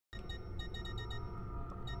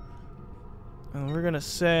And we're gonna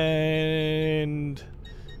send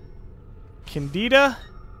Candida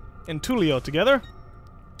and Tullio together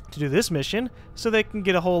to do this mission so they can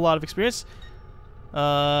get a whole lot of experience.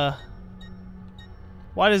 Why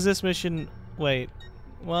does this mission... Wait,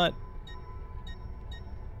 what?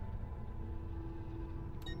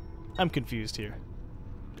 I'm confused here.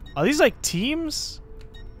 Are these like teams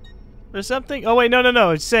or something? Oh wait, no.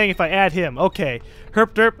 It's saying if I add him. Okay,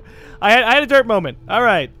 herp derp. I had a derp moment. All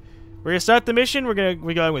right, we're gonna start the mission. We're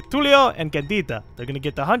going with Tullio and Candida. They're gonna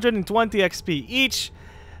get 120 XP each.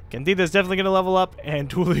 Candida's definitely gonna level up, and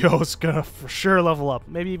Tullio's gonna for sure level up,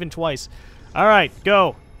 maybe even twice. All right,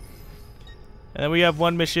 go. And then we have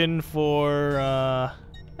one mission for.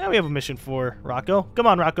 Yeah, we have a mission for Rocco. Come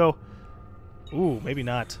on, Rocco. Ooh, maybe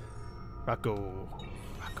not. Rocco.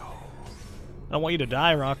 I don't want you to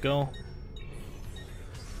die, Rocco.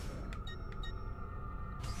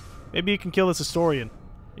 Maybe you can kill this historian.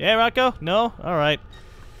 Yeah, Rocco? No? Alright.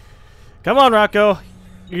 Come on, Rocco.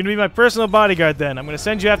 You're gonna be my personal bodyguard then. I'm gonna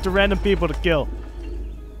send you after random people to kill.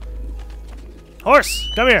 Horse!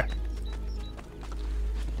 Come here!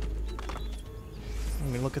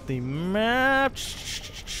 Let me look at the map.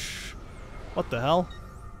 What the hell?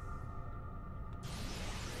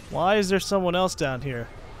 Why is there someone else down here?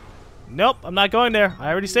 Nope, I'm not going there. I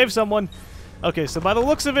already saved someone. Okay, so by the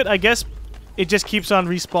looks of it, I guess it just keeps on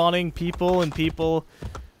respawning people and people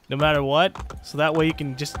no matter what. So that way you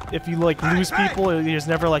can just, if you like lose people, there's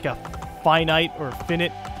never like a finite or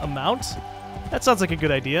finite amount. That sounds like a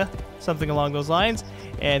good idea. Something along those lines.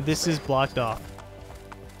 And this is blocked off.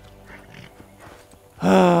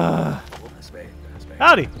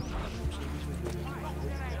 Howdy.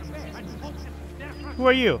 Who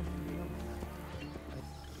are you?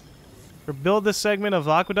 Build this segment of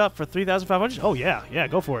aqueduct for 3,500. Oh yeah,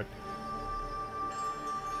 go for it.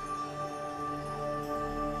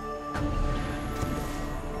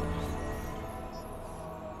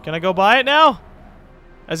 Can I go by it now?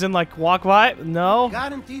 As in, like, walk by it? No.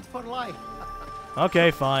 Guaranteed for life. Okay,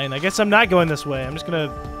 fine. I guess I'm not going this way. I'm just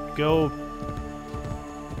gonna go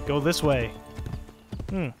this way.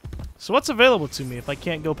 So what's available to me if I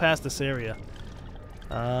can't go past this area?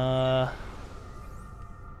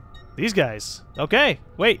 These guys. Okay.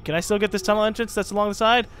 Wait, can I still get this tunnel entrance that's along the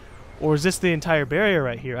side? Or is this the entire barrier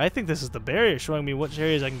right here? I think this is the barrier showing me which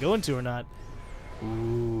areas I can go into or not.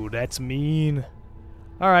 Ooh, that's mean.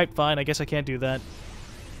 Alright, fine. I guess I can't do that.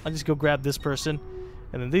 I'll just go grab this person.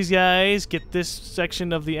 And then these guys get this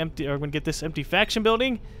section of the empty... Or I'm going to get this empty faction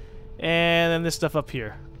building. And then this stuff up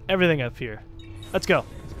here. Everything up here. Let's go.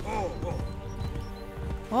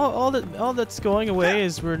 All that's going away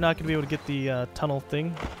is we're not going to be able to get the tunnel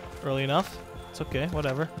thing early enough. It's okay,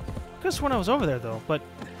 whatever. I could have sworn I was over there, though, but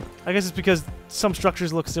I guess it's because some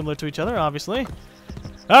structures look similar to each other, obviously.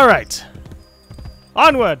 Alright.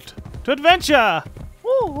 Onward to adventure!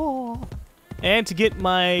 Woo! And to get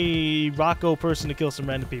my Rocco person to kill some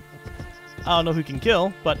random people. I don't know who can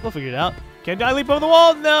kill, but we'll figure it out. Can I leap over the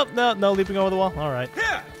wall? No, leaping over the wall. Alright.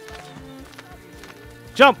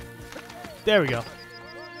 Jump! There we go.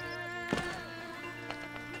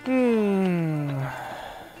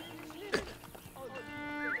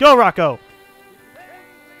 Go, Rocco!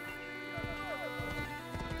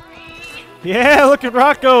 Yeah, look at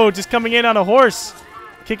Rocco just coming in on a horse,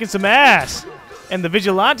 kicking some ass. And the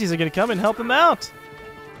vigilantes are going to come and help him out.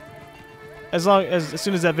 As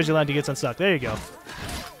soon as that vigilante gets unstuck. There you go.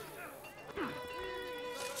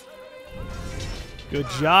 Good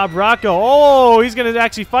job, Rocco. Oh, he's going to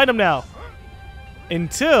actually fight him now.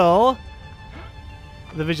 Until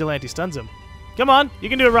the vigilante stuns him. Come on, you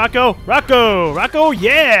can do it, Rocco. Rocco,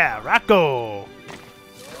 yeah, Rocco.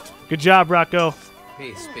 Good job, Rocco.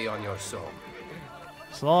 Peace be on your soul.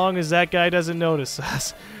 As long as that guy doesn't notice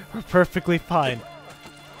us, we're perfectly fine.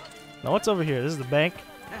 Now what's over here? This is the bank.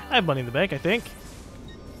 I have money in the bank, I think.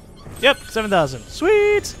 Yep, 7,000.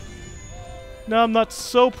 Sweet. Now I'm not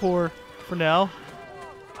so poor for now.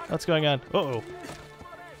 What's going on? Uh-oh.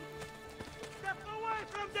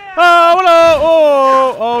 Oh, no!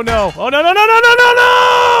 Oh, no. Oh,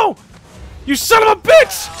 no! You son of a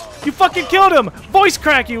bitch! You fucking killed him! Voice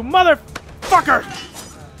crack, you motherfucker!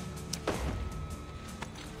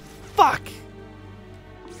 Fuck!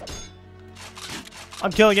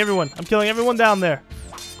 I'm killing everyone. I'm killing everyone down there.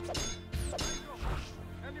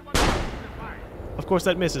 Of course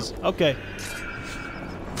that misses. Okay.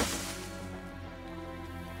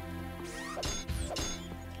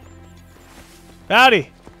 Howdy!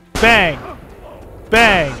 Bang!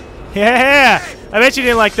 Bang! Yeah! I bet you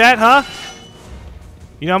didn't like that, huh?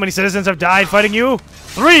 You know how many citizens have died fighting you?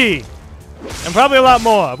 3! And probably a lot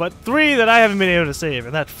more, but 3 that I haven't been able to save,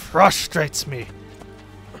 and that frustrates me.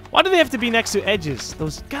 Why do they have to be next to edges?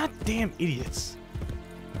 Those goddamn idiots.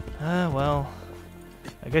 Well,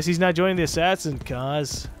 I guess he's not joining the assassin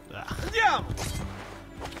cause. Ugh.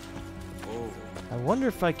 I wonder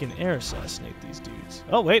if I can air assassinate these dudes.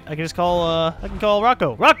 Oh wait, I can just call. I can call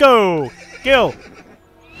Rocco. Rocco, kill.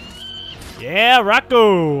 Yeah,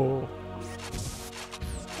 Rocco.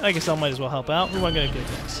 I guess I might as well help out. Who am I gonna get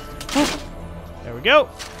next? There we go.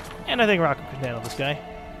 And I think Rocco can handle this guy.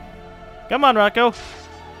 Come on, Rocco.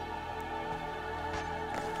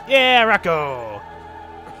 Yeah, Rocco.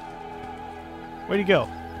 Where'd he go?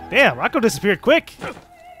 Damn, Rocco disappeared quick.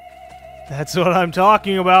 That's what I'm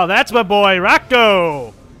talking about. That's my boy,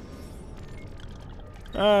 Rocco.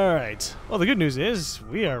 Alright. Well, the good news is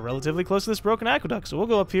we are relatively close to this broken aqueduct. So we'll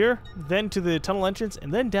go up here, then to the tunnel entrance,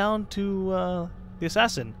 and then down to the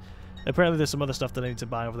assassin. Apparently there's some other stuff that I need to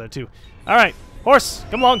buy over there, too. Alright. Horse,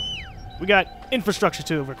 come along. We got infrastructure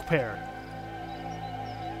to repair.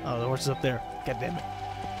 Oh, the horse is up there. God damn it.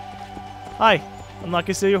 Hi. I'm not going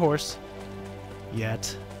to steal your horse.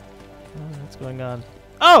 Yet. What's going on?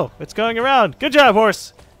 Oh, it's going around. Good job,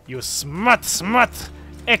 horse. You smart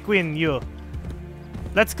equine, you.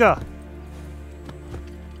 Let's go.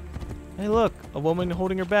 Hey, look, a woman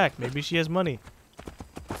holding her back. Maybe she has money.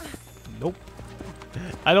 Nope.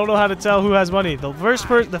 I don't know how to tell who has money. The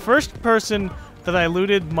first person that I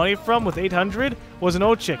looted money from with 800 was an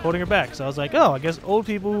old chick holding her back. So I was like, oh, I guess old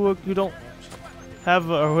people who don't have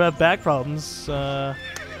or who have back problems, they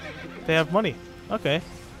have money. Okay.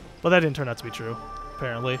 Well, that didn't turn out to be true.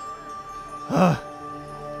 Apparently.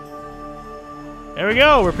 There we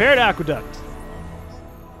go, repaired aqueduct.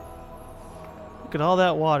 Look at all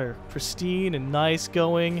that water, pristine and nice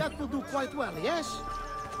going. That will do quite well, yes?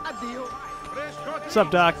 A deal. What's up,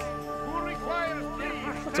 Doc?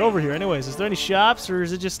 It's over here anyways. Is there any shops, or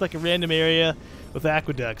is it just like a random area with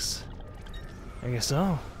aqueducts? I guess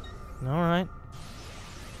so. Alright.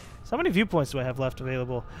 So how many viewpoints do I have left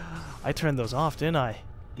available? I turned those off, didn't I?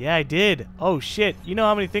 Yeah, I did. Oh, shit. You know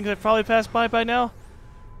how many things I've probably passed by now?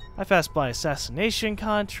 I passed by assassination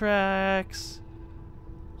contracts.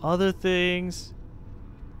 Other things.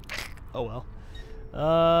 Oh, well.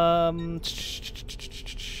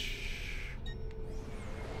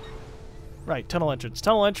 Right, tunnel entrance.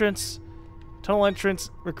 Tunnel entrance. Tunnel entrance,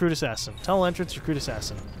 recruit assassin. Tunnel entrance, recruit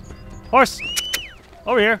assassin. Horse!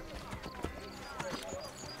 Over here.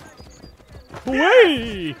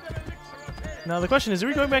 Away! Now the question is, are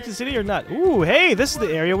we going back to the city or not? Ooh, hey, this is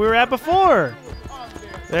the area we were at before.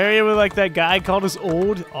 The area where like that guy called us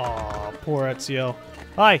old. Aw, poor Ezio.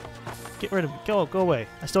 Hi, get rid of me. Go away.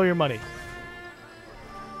 I stole your money.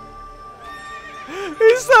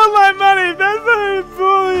 He stole my money. That's not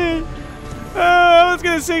bullying. I was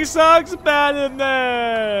gonna sing songs about him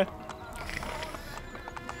there.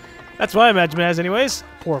 That's what I imagine it as, anyways.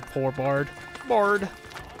 Poor Bard. Bard.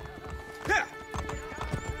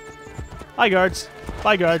 Hi, guards.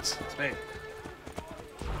 Bye, guards.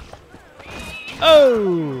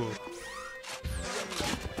 Oh!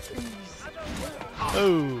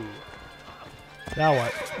 Oh. Now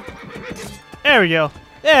what? There we go.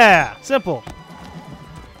 Yeah! Simple.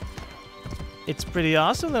 It's pretty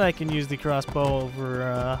awesome that I can use the crossbow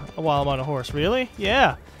over while I'm on a horse. Really?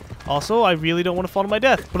 Yeah. Also, I really don't want to fall to my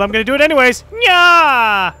death, but I'm going to do it anyways.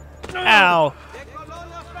 Yeah! Ow.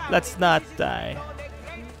 Let's not die.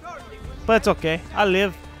 But it's okay. I'll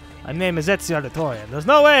live. My name is Ezio Auditore. There's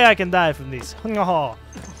no way I can die from these.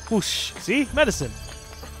 Whoosh. See? Medicine.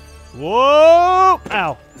 Whoa!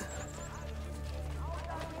 Ow.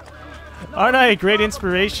 Aren't I a great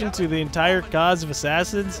inspiration to the entire cause of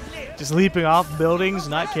assassins? Just leaping off buildings,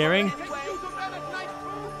 not caring.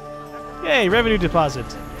 Yay, revenue deposit.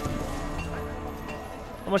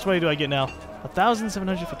 How much money do I get now?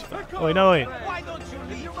 1,755. Oh, wait, no, wait.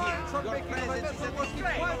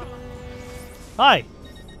 Hi.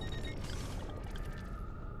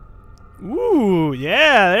 Ooh,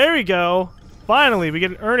 yeah, there we go. Finally, we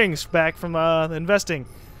get earnings back from investing.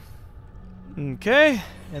 Okay,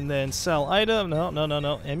 and then sell item.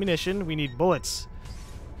 No. Ammunition. We need bullets.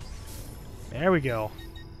 There we go.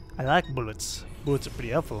 I like bullets. Bullets are pretty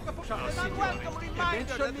helpful.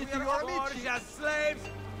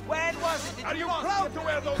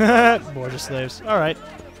 Borgia slaves. All right.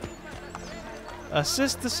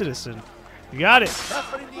 Assist the citizen. You got it.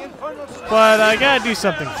 But I gotta do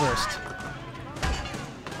something first.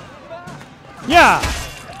 Yeah!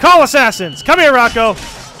 Call assassins! Come here, Rocco!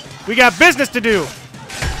 We got business to do!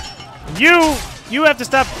 You have to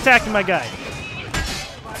stop attacking my guy.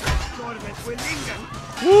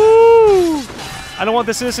 Woo! I don't want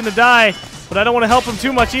the citizen to die. but I don't want to help him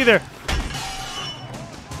too much either.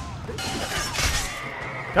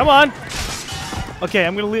 Come on. Okay,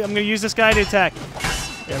 I'm gonna use this guy to attack.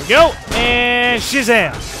 There we go, and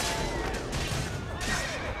Shazam!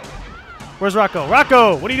 Where's Rocco?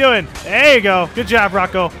 Rocco, what are you doing? There you go. Good job,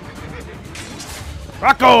 Rocco.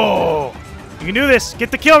 Rocco! You can do this.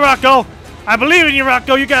 Get the kill, Rocco. I believe in you,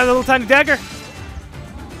 Rocco. You got a little tiny dagger.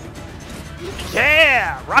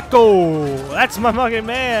 Yeah, Rocco. That's my fucking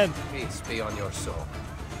man. Peace be on your soul.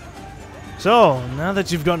 So, now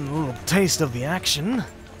that you've gotten a little taste of the action,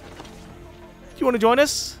 you want to join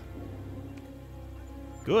us?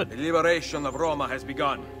 Good. The liberation of Roma has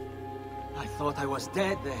begun. I thought I was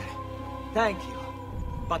dead there. Thank you.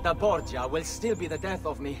 But the Borgia will still be the death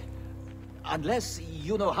of me. Unless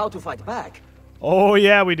you know how to fight back. Oh,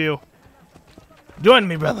 yeah, we do. Join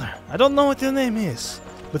me, brother. I don't know what your name is,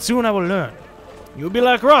 but soon I will learn. You'll be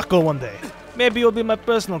like Rocco one day. Maybe you'll be my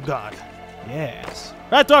personal god. Yes.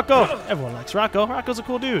 Right, Rocco? Everyone likes Rocco. Rocco's a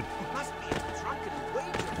cool dude.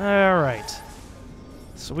 Alright.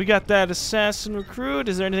 So we got that assassin recruit.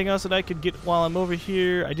 Is there anything else that I could get while I'm over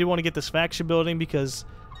here? I did want to get this faction building because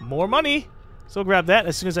more money. So we'll grab that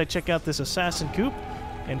as soon as I check out this assassin coop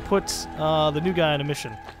and put the new guy on a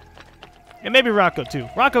mission. And maybe Rocco too.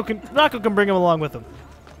 Rocco can bring him along with him.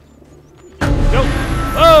 Go.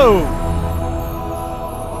 Oh!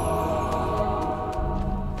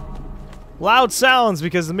 Loud sounds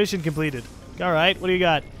because the mission completed. Alright, what do you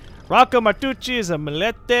got? Rocco Martucci is a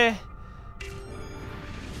Milete.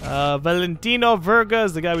 Valentino Verga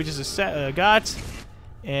is the guy we just got.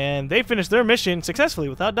 And they finished their mission successfully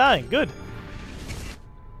without dying. Good.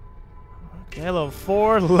 Okay, level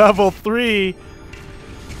 4, level 3.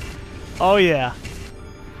 Oh, yeah.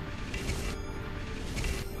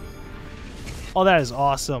 Oh, that is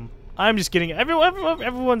awesome. I'm just kidding.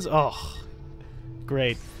 Everyone's... Oh,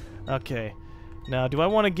 great. Okay. Now, do I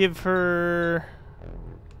want to give her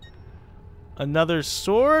another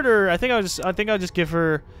sword, or I think I'll just give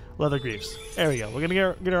her leather greaves. There we go. We're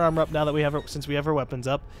gonna get her armor up now that we have her, since we have her weapons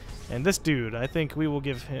up. And this dude, I think we will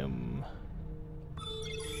give him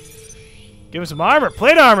some armor,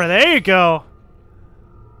 plate armor. There you go.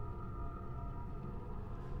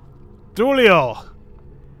 Tulio.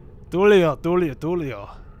 You're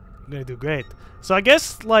gonna do great. So I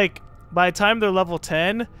guess like by the time they're level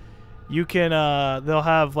 10, you can they'll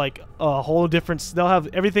have like a whole different. They'll have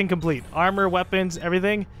everything complete: armor, weapons,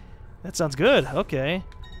 everything. That sounds good. Okay.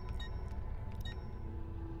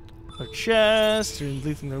 Her chest,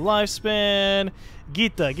 releasing their lifespan.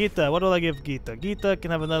 Gita, what do I give Gita? Gita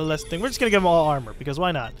can have another less thing. We're just gonna give them all armor because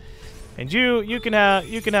why not? And you can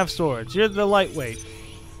have swords. You're the lightweight.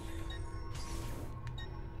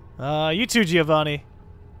 You too, Giovanni.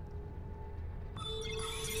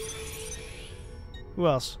 Who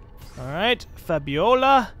else? Alright,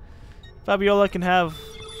 Fabiola. Fabiola can have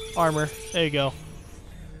armor. There you go.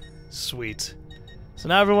 Sweet. So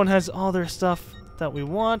now everyone has all their stuff that we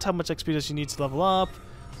want. How much XP does she need to level up?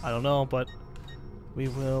 I don't know, but we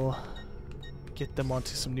will get them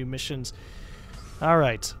onto some new missions.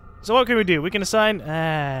 Alright. So what can we do? We can assign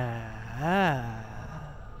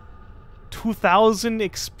 2,000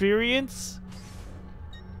 experience?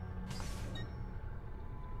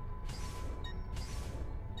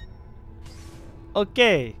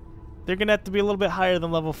 Okay. They're gonna have to be a little bit higher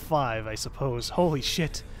than level 5, I suppose. Holy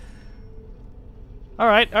shit.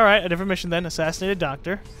 Alright, a different mission then. Assassinated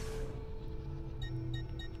Doctor.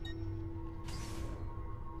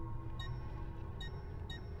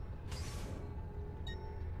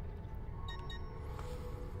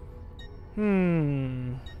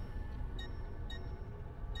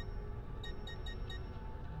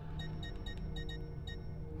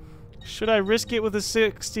 Should I risk it with a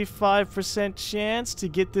 65% chance to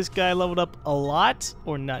get this guy leveled up a lot?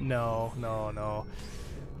 Or not? No.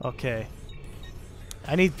 Okay.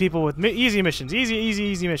 I need people with easy missions.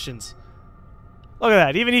 Easy missions. Look at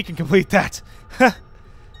that. Even he can complete that.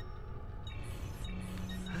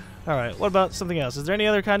 Alright, what about something else? Is there any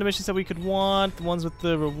other kind of missions that we could want? The ones with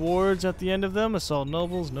the rewards at the end of them? Assault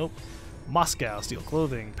nobles? Nope. Moscow, steal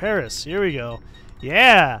clothing. Paris, here we go.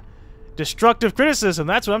 Yeah! Destructive criticism,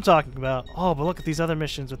 that's what I'm talking about. Oh, but look at these other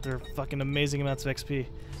missions with their fucking amazing amounts of XP.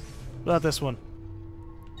 What about this one?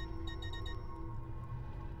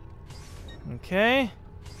 Okay.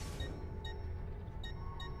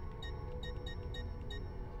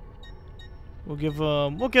 We'll give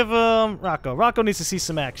Rocco. Rocco needs to see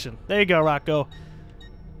some action. There you go, Rocco.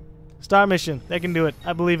 Star mission. They can do it.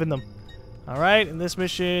 I believe in them. Alright, in this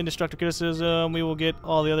mission, destructive criticism, we will get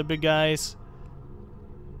all the other big guys.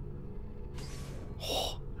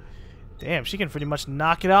 Damn, she can pretty much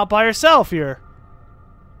knock it out by herself here.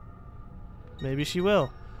 Maybe she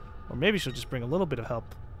will. Or maybe she'll just bring a little bit of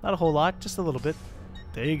help. Not a whole lot, just a little bit.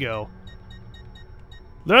 There you go.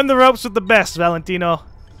 Learn the ropes with the best, Valentino.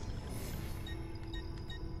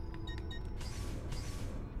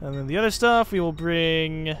 And then the other stuff, we will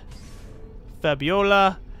bring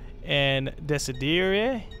Fabiola and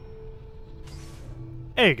Desidere.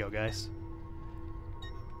 There you go, guys.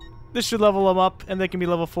 This should level them up, and they can be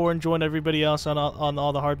level 4 and join everybody else on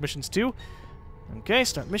all the hard missions too. Okay,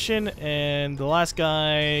 start mission, and the last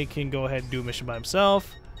guy can go ahead and do a mission by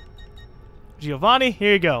himself. Giovanni,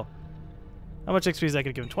 here you go. How much XP is that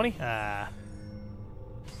going to give him? 20? Ah,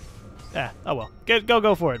 oh well.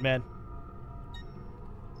 Go for it, man.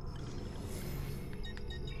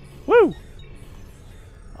 Woo!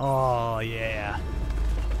 Oh, yeah.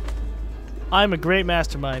 I'm a great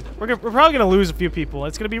mastermind. We're probably going to lose a few people.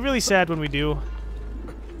 It's going to be really sad when we do.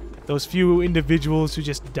 Those few individuals who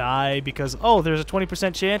just die because, oh, there's a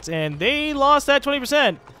 20% chance, and they lost that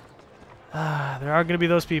 20%. Ah, there are going to be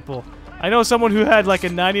those people. I know someone who had like a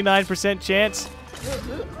 99% chance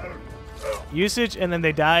usage, and then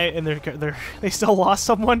they die, and they still lost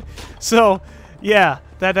someone. So, yeah,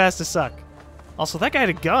 that has to suck. Also, that guy had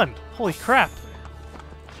a gun. Holy crap.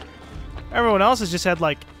 Everyone else has just had,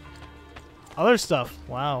 like, other stuff.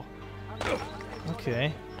 Wow.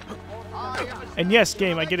 Okay. And yes,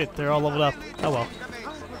 game, I get it. They're all leveled up. Oh, well.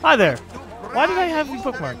 Hi there. Why did I have you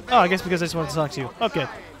bookmarked? Oh, I guess because I just wanted to talk to you. Okay.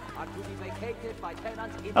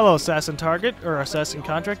 Hello, assassin target, or assassin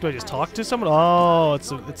contract. Do I just talk to someone? Oh,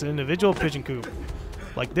 it's an individual pigeon coop.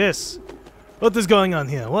 Like this. What is going on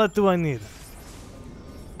here? What do I need?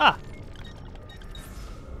 Ah.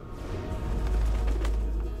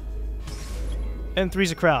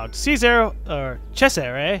 N3's a crowd. Caesar, or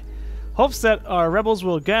Cesare, hopes that our rebels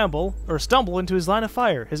will gamble or stumble into his line of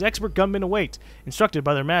fire. His expert gunmen await, instructed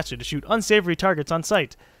by their master to shoot unsavory targets on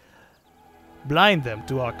sight. Blind them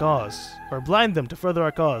to our cause, or blind them to further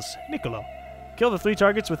our cause. Niccolo, kill the 3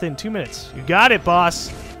 targets within 2 minutes. You got it, boss.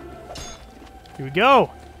 Here we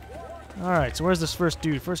go. Alright, so where's this first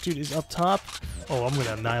dude? First dude is up top. Oh, I'm going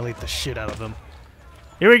to annihilate the shit out of them.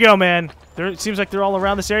 Here we go, man. It seems like they're all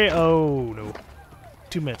around this area. Oh, no.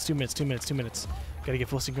 2 minutes, 2 minutes, 2 minutes, 2 minutes. Gotta get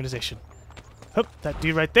full synchronization. Hup, that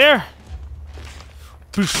dude right there.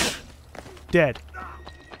 Boosh. Dead.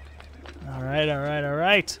 Alright, alright,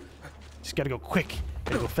 alright. Just gotta go quick.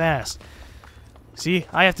 Gotta go fast. See,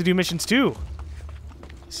 I have to do missions too.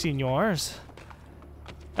 Senors.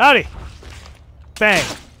 Howdy. Bang.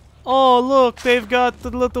 Oh, look, they've got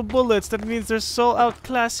the little bullets. That means they're so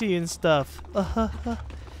outclassy and stuff.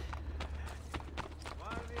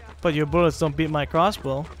 But your bullets don't beat my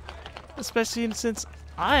crossbow. Especially since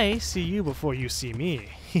I see you before you see me.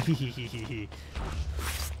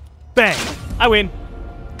 Bang! I win.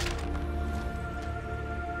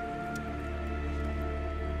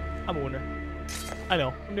 I'm a winner. I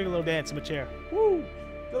know. I'm doing a little dance in my chair. Woo!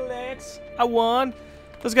 Little dance. I won.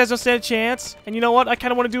 Those guys don't stand a chance. And you know what? I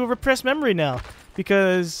kind of want to do a repressed memory now.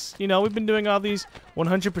 Because, you know, we've been doing all these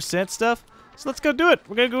 100% stuff. So let's go do it.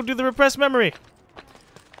 We're going to go do the repressed memory.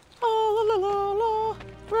 Oh, la la la la.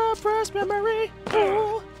 Repressed memory.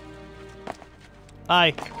 Oh.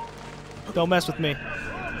 Aye. Don't mess with me.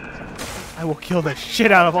 I will kill the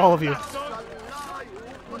shit out of all of you.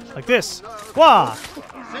 Like this. Wah!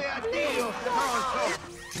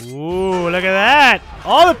 Ooh, look at that.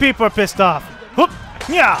 All the people are pissed off. Whoop.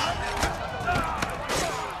 Yeah.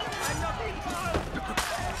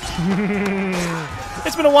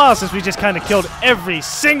 It's been a while since we just kind of killed every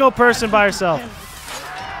single person by herself.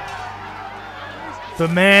 But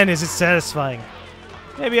man, is it satisfying.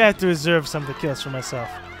 Maybe I have to reserve some of the kills for myself.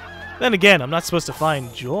 Then again, I'm not supposed to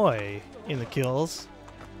find joy in the kills.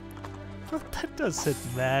 But that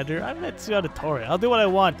doesn't matter. I'm Ezio Auditore. I'll do what I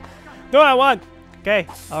want. Do what I want. Okay.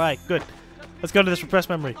 Alright, good. Let's go to this repressed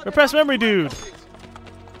memory. Repressed memory, dude!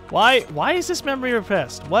 Why is this memory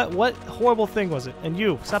repressed? What horrible thing was it? And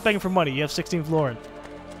you, stop begging for money. You have 16 florin.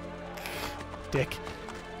 Dick.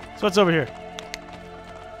 So what's over here?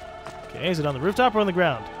 Okay, is it on the rooftop or on the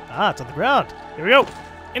ground? Ah, it's on the ground. Here we go.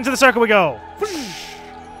 Into the circle we go.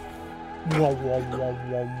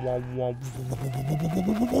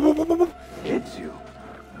 Ezio,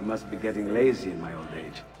 I must be getting lazy in my old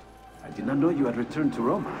age. I did not know you had returned to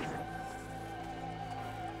Roma.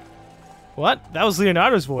 What? That was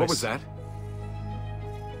Leonardo's voice. What was that?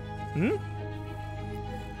 Hmm?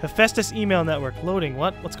 Hephaestus email network. Loading.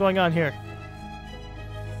 What? What's going on here?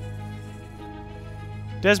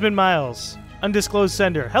 Desmond Miles. Undisclosed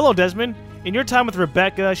sender. Hello, Desmond. In your time with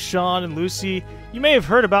Rebecca, Sean, and Lucy, you may have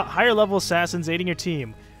heard about higher-level assassins aiding your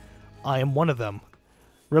team. I am one of them.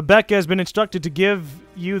 Rebecca has been instructed to give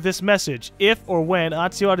you this message if or when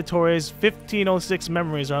Ezio Auditore's 1506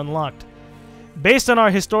 memories are unlocked. Based on our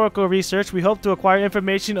historical research, we hope to acquire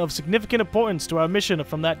information of significant importance to our mission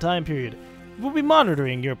from that time period. We'll be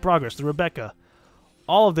monitoring your progress through Rebecca.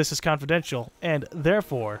 All of this is confidential, and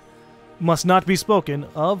therefore, must not be spoken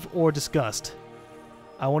of or discussed.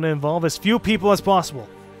 I want to involve as few people as possible.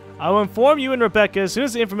 I will inform you and Rebecca as soon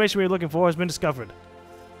as the information we are looking for has been discovered.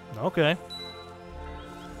 Okay.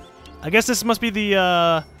 I guess this must be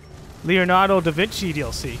the Leonardo da Vinci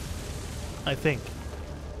DLC. I think.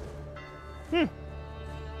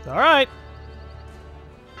 Alright.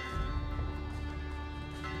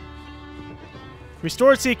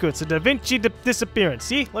 Restored sequence, a Da Vinci disappearance.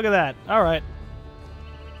 See? Look at that. Alright.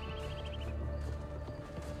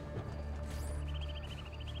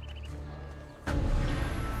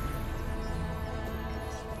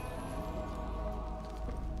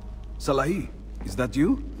 Salahi, is that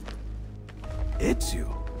you?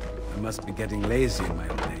 Ezio. I must be getting lazy in my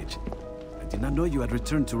old age. I did not know you had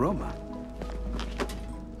returned to Roma.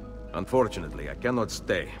 Unfortunately, I cannot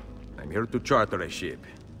stay. I'm here to charter a ship.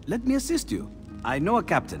 Let me assist you. I know a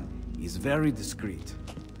captain. He's very discreet.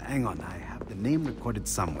 Hang on, I have the name recorded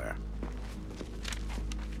somewhere.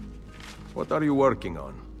 What are you working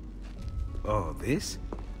on? Oh, this?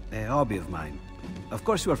 A hobby of mine. Of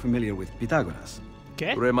course you are familiar with Pythagoras.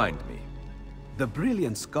 Okay. Remind me. The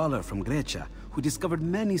brilliant scholar from Grecia who discovered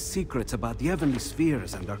many secrets about the heavenly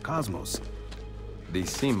spheres and our cosmos. These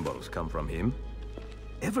symbols come from him?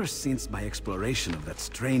 Ever since my exploration of that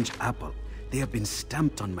strange apple, they have been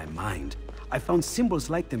stamped on my mind. I found symbols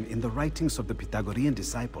like them in the writings of the Pythagorean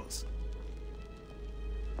disciples.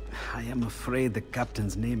 I am afraid the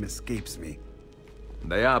captain's name escapes me.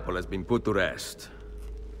 The apple has been put to rest.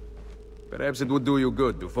 Perhaps it would do you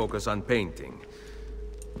good to focus on painting.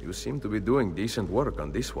 You seem to be doing decent work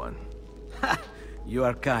on this one. Ha! You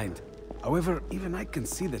are kind. However, even I can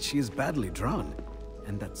see that she is badly drawn.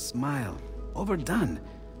 And that smile, overdone,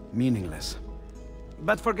 meaningless.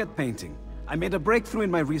 But forget painting. I made a breakthrough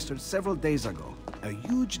in my research several days ago. A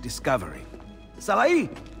huge discovery. Salai,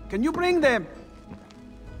 can you bring them?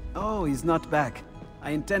 Oh, he's not back.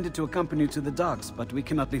 I intended to accompany you to the docks, but we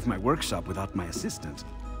cannot leave my workshop without my assistant.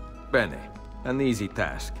 Bene, an easy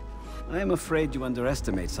task. I am afraid you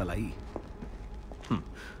underestimate Salai.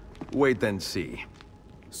 Wait and see.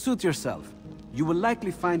 Suit yourself. You will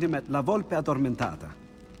likely find him at La Volpe Addormentata.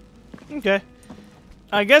 Okay.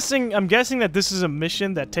 I'm guessing that this is a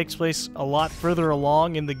mission that takes place a lot further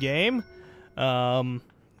along in the game,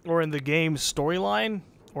 or in the game's storyline,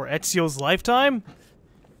 or Ezio's lifetime,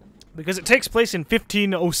 because it takes place in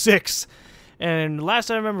 1506, and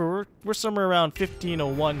last I remember, we're somewhere around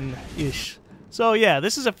 1501-ish. So yeah,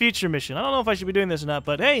 this is a future mission. I don't know if I should be doing this or not,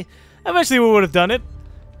 but hey, eventually we would have done it.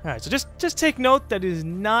 All right, so just take note that is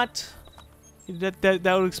not. That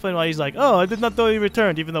would explain why he's like, oh, I did not know he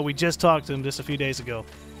returned, even though we just talked to him just a few days ago.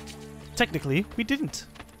 Technically, we didn't.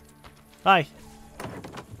 Hi.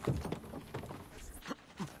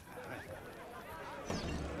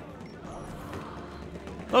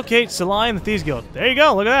 Okay, Salai and the Thieves Guild. There you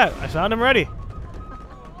go, look at that. I found him ready.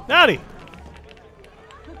 Howdy.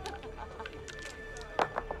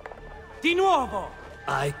 Di nuovo!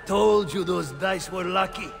 I told you those dice were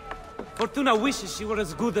lucky. Fortuna wishes she were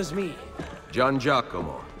as good as me. Gian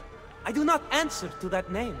Giacomo. I do not answer to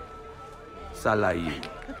that name. Salai.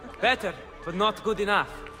 Better, but not good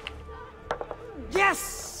enough.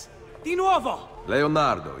 Yes! Di nuovo!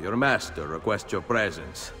 Leonardo, your master, requests your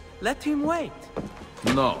presence. Let him wait.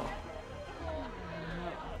 No.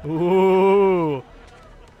 Ooh.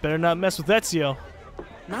 Better not mess with Ezio.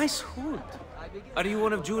 Nice hood. Are you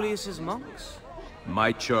one of Julius's monks?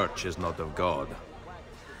 My church is not of God.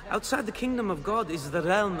 Outside the kingdom of God is the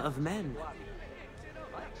realm of men.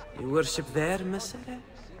 You worship there, Messere?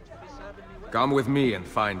 Come with me and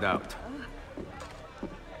find out.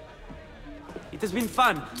 It has been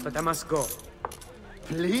fun, but I must go.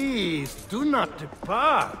 Please, do not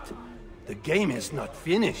depart. The game is not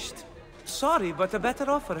finished. Sorry, but a better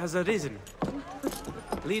offer has arisen.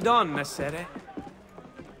 Lead on, Messere.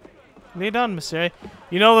 Lead on, Messere.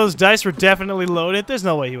 You know those dice were definitely loaded. There's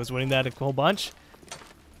no way he was winning that a whole bunch.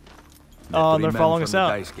 Oh, and they're following us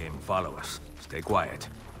out. The dice game follow us. Stay quiet.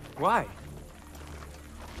 Why?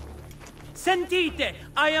 Sentite!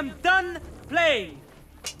 I am done playing!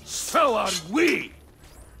 So are we!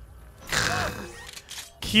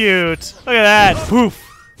 Cute. Look at that. Poof.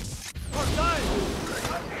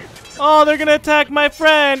 Oh, they're gonna attack my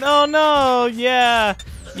friend. Oh no. Yeah.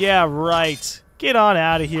 Yeah, right. Get on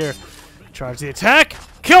out of here. Charge the attack.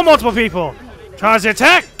 Kill multiple people. Charge the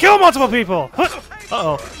attack! Kill multiple people!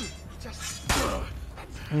 Uh-oh.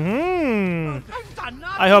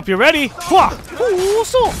 I hope you're ready.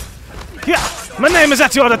 Yeah. My name is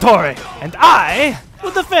Ezio Auditore, and I will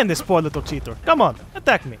defend this poor little cheater. Come on,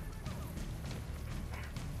 attack me.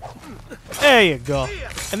 There you go.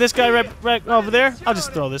 And this guy right over there, I'll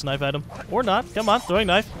just throw this knife at him. Or not. Come on, throwing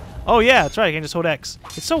knife. Oh yeah, that's right, I can just hold X.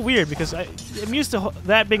 It's so weird because I'm used to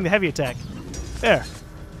that being the heavy attack. There.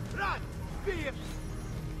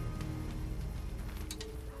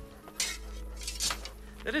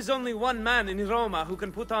 There is only one man in Roma who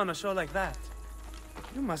can put on a show like that.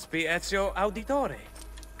 You must be Ezio Auditore.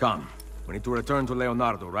 Come. We need to return to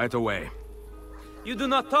Leonardo right away. You do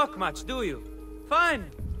not talk much, do you?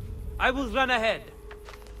 Fine. I will run ahead.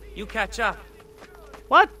 You catch up.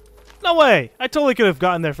 What? No way! I totally could have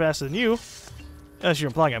gotten there faster than you. Unless you're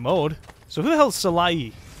implying I'm old. So who the hell is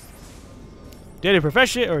Salai? Date of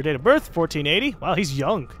profession, or date of birth, 1480. Wow, he's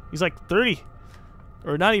young. He's like 30.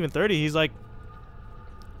 Or not even 30, he's like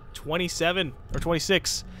 27 or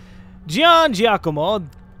 26. Giacomo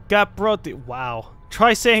Caprotti. Wow.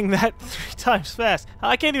 Try saying that 3 times fast.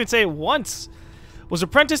 I can't even say it once. Was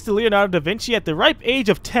apprenticed to Leonardo da Vinci at the ripe age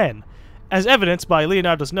of 10. As evidenced by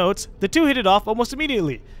Leonardo's notes, the two hit it off almost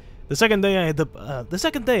immediately. The second day I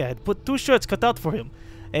had put 2 shirts cut out for him,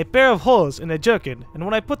 a pair of hose and a jerkin, and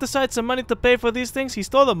when I put aside some money to pay for these things, he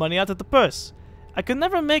stole the money out of the purse. I could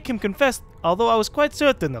never make him confess, although I was quite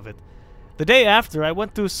certain of it. The day after, I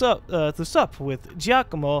went to sup with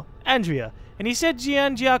Giacomo Andrea, and he said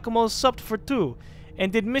Giacomo supped for 2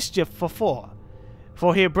 and did mischief for 4,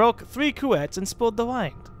 for he broke 3 cruets and spilled the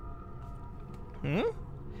wine.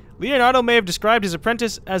 Leonardo may have described his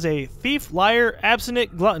apprentice as a thief, liar,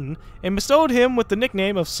 abstinent glutton, and bestowed him with the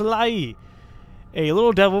nickname of Salai, a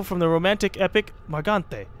little devil from the romantic epic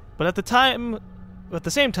Morgante. But at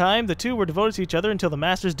the same time, the two were devoted to each other until the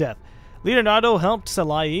master's death. Leonardo helped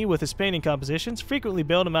Salai with his painting compositions, frequently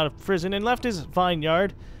bailed him out of prison, and left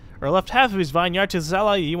half of his vineyard to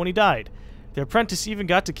Salai when he died. The apprentice even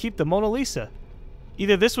got to keep the Mona Lisa.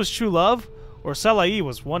 Either this was true love, or Salai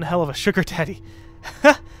was one hell of a sugar daddy.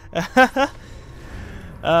 Okay.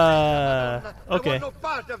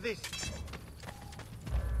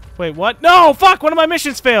 Wait, what? No! Fuck! One of my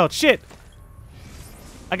missions failed! Shit!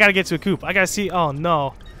 I gotta get to a coop. I gotta see... Oh,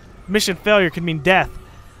 no. Mission failure could mean death.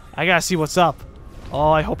 I gotta see what's up.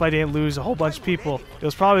 Oh, I hope I didn't lose a whole bunch of people. It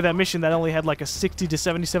was probably that mission that only had like a 60 to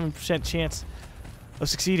 77% chance of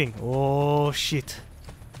succeeding. Oh, shit.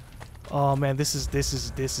 Oh, man, this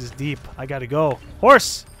is deep. I gotta go.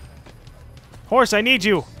 Horse! Horse, I need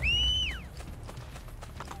you!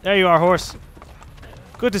 There you are, horse.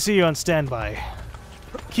 Good to see you on standby.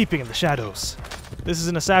 Keeping in the shadows. This is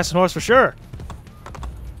an assassin horse for sure.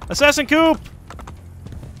 Assassin Coop!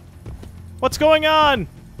 What's going on?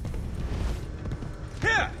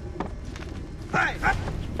 Here! Hey!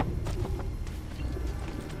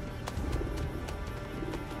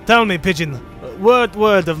 Tell me, pigeon.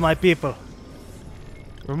 Word of my people.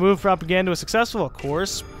 Remove propaganda was successful, of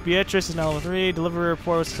course. Beatrice is now level 3. Delivery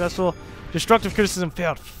report was successful. Destructive criticism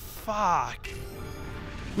failed. Fuck.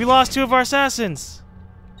 We lost 2 of our assassins.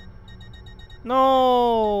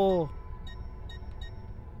 No.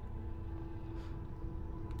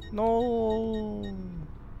 No.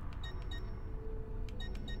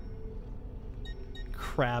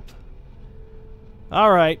 Crap.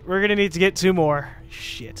 Alright, we're gonna need to get 2 more.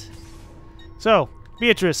 Shit. So,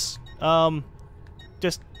 Beatrice,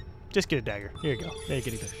 just get a dagger. Here you go. There you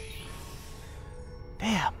get a dagger.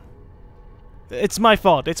 Damn. It's my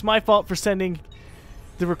fault. It's my fault for sending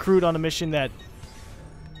the recruit on a mission that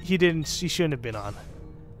he shouldn't have been on.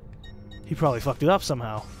 He probably fucked it up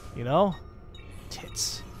somehow, you know?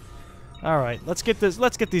 Tits. Alright, let's get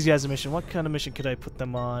these guys a mission. What kind of mission could I put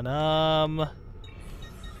them on?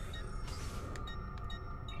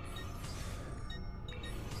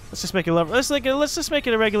 Let's just make it level. Let's just make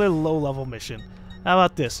it a regular low-level mission. How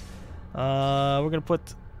about this? We're gonna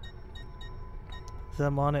put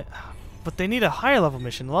them on it, but they need a higher level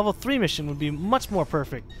mission. A level 3 mission would be much more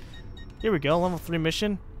perfect. Here we go, level 3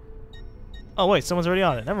 mission. Oh wait, someone's already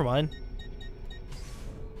on it. Never mind.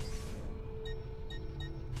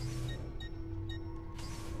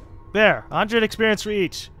 There, 100 experience for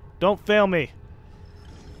each. Don't fail me.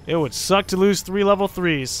 It would suck to lose 3 level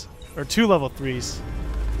 3s or 2 level 3s.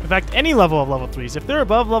 In fact, any level of level 3s. If they're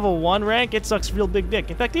above level 1 rank, it sucks real big dick.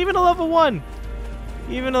 In fact, even a level 1.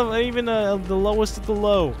 Even the lowest of the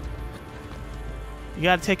low. You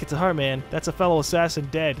gotta take it to heart, man. That's a fellow assassin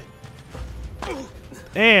dead.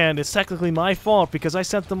 And it's technically my fault because I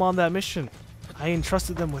sent them on that mission. I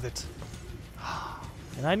entrusted them with it.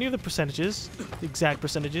 And I knew the percentages. The exact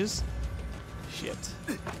percentages. Shit.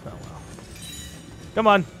 Oh well. Come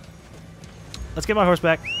on. Let's get my horse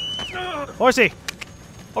back. Horsey!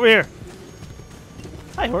 Over here.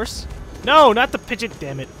 Hi, horse. No, not the pigeon.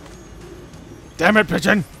 Damn it. Damn it,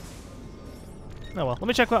 pigeon! Oh well. Let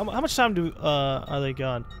me check how much time are they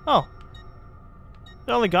gone? Oh.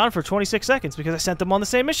 They're only gone for 26 seconds because I sent them on the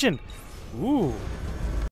same mission. Ooh.